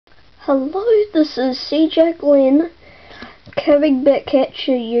Hello, this is CJ Glenn coming back at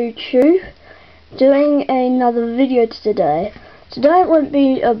you YouTube, doing another video today. Today it won't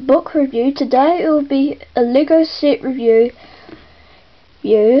be a book review, today it will be a Lego set review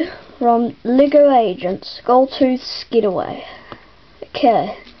from Lego Agents, Goldtooth's Getaway.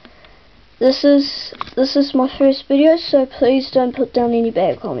 Okay, this is my first video, so please don't put down any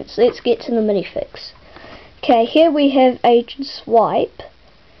bad comments. Let's get to the minifigs. Okay, here we have Agent Swipe,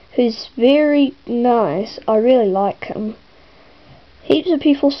 who's very nice. I really like him. Heaps of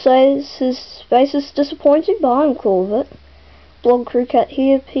people say his face is disappointing, but I'm cool with it. Blonde crew cut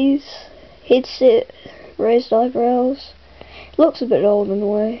hairpiece, headset, raised eyebrows. Looks a bit old in a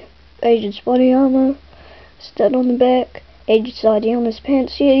way. Agent's body armor, stud on the back, Agent's ID on his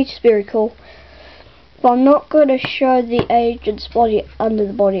pants. Yeah, he's very cool. But I'm not going to show the Agent's body under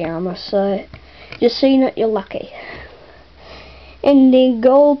the body armor, so just seen it, you're lucky. And then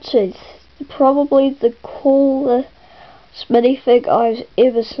Goldtooth, probably the coolest minifig I've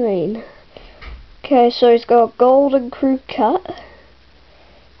ever seen. Okay, so he's got a golden crew cut,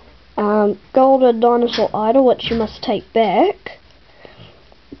 golden dinosaur idol, which you must take back,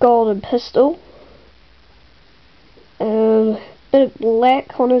 golden pistol, bit of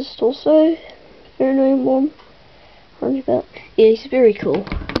black on his torso, very emblem. Yeah, he's very cool.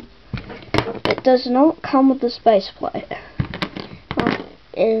 It does not come with the space plate.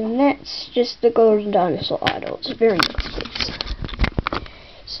 And that's just the golden dinosaur idol. It's very nice.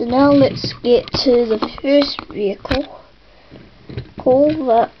 So now let's get to the first vehicle, called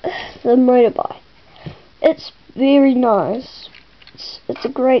the motorbike. It's very nice. It's a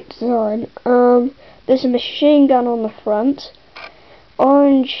great design. There's a machine gun on the front,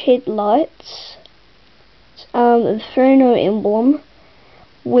 orange headlights, Inferno emblem,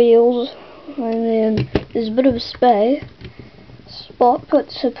 wheels, and then there's a bit of a spot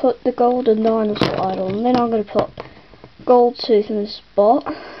to put the golden dinosaur idol, and then I'm going to put Goldtooth in the spot.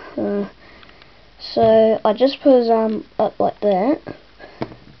 So I just put his arm up like that,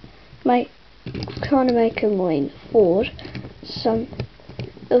 kind of make him lean forward. So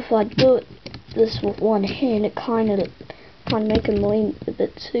if I do this with one hand, it kind of make him lean a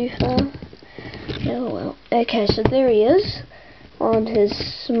bit too far. Oh well. Okay, so there he is on his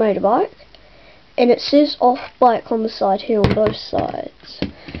motorbike. And it says off bike on the side here on both sides.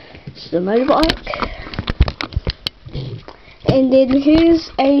 It's the motorbike. And then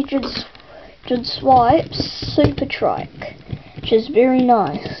here's Agent Swipe's super trike, which is very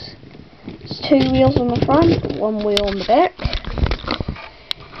nice. It's two wheels on the front, one wheel on the back.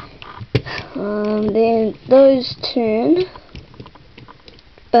 Then those turn,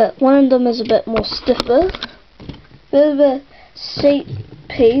 but one of them is a bit more stiffer. Bit of a seat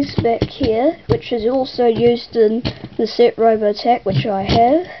piece back here, which is also used in the set Robotac, which I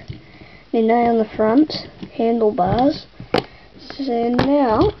have. Then they on the front, handlebars. So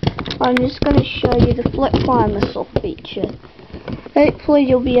now I'm just going to show you the flip fire missile feature. Hopefully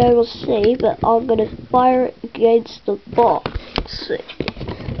you'll be able to see, but I'm going to fire it against the box.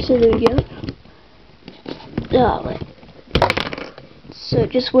 So there we go. So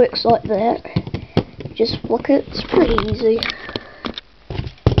it just works like that. Just flick it. It's pretty easy.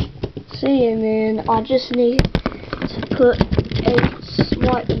 See, and then I just need to put a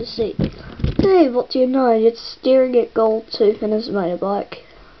swipe in the seat. Hey, what do you know? It's staring at Goldtooth in his motorbike.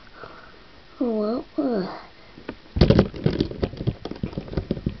 Oh well.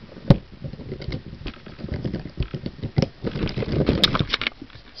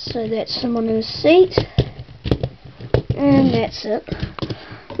 So that's him on his seat. And that's it.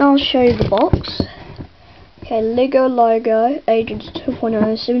 Now I'll show you the box. Okay, Lego logo, Agents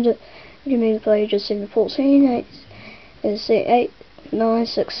 2.0, 7 millimeter pages, 714, 8, 9,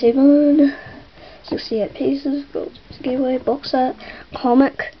 6, 7, 68 pieces, Getaway, box art,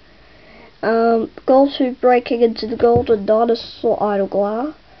 comic, Goldtooth breaking into the golden dinosaur idol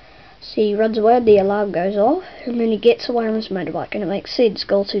glass. So he runs away and the alarm goes off, and then he gets away on his motorbike, and it makes sense,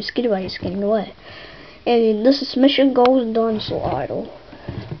 Goldtooth's Getaway is getting away. And this is Mission Golden Dinosaur Idol.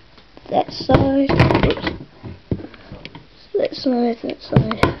 That side, oops. That side.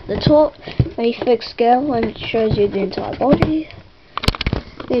 The top, minifig scale, and it shows you the entire body.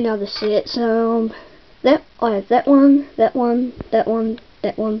 Then other sets, I have that one, but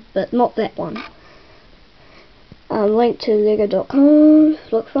not that one. Link to lego.com,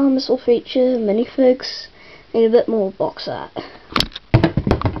 look for missile feature, minifigs, and a bit more box art.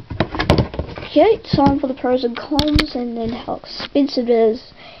 Okay, time for the pros and cons, and then how expensive it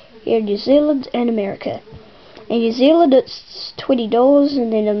is here in New Zealand and America. In New Zealand it's $20,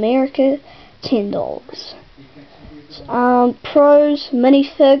 and in America $10. So Pros,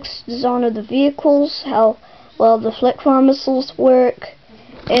 minifigs, design of the vehicles, how well the flick-fire missiles work,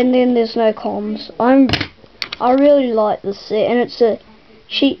 and then there's no cons. I really like this set, and it's the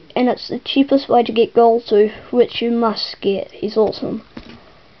cheapest way to get gold to, which you must get. He's awesome.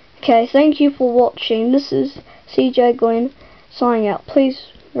 Okay, thank you for watching. This is CJ Glenn signing out. Please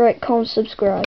rate, comment, subscribe.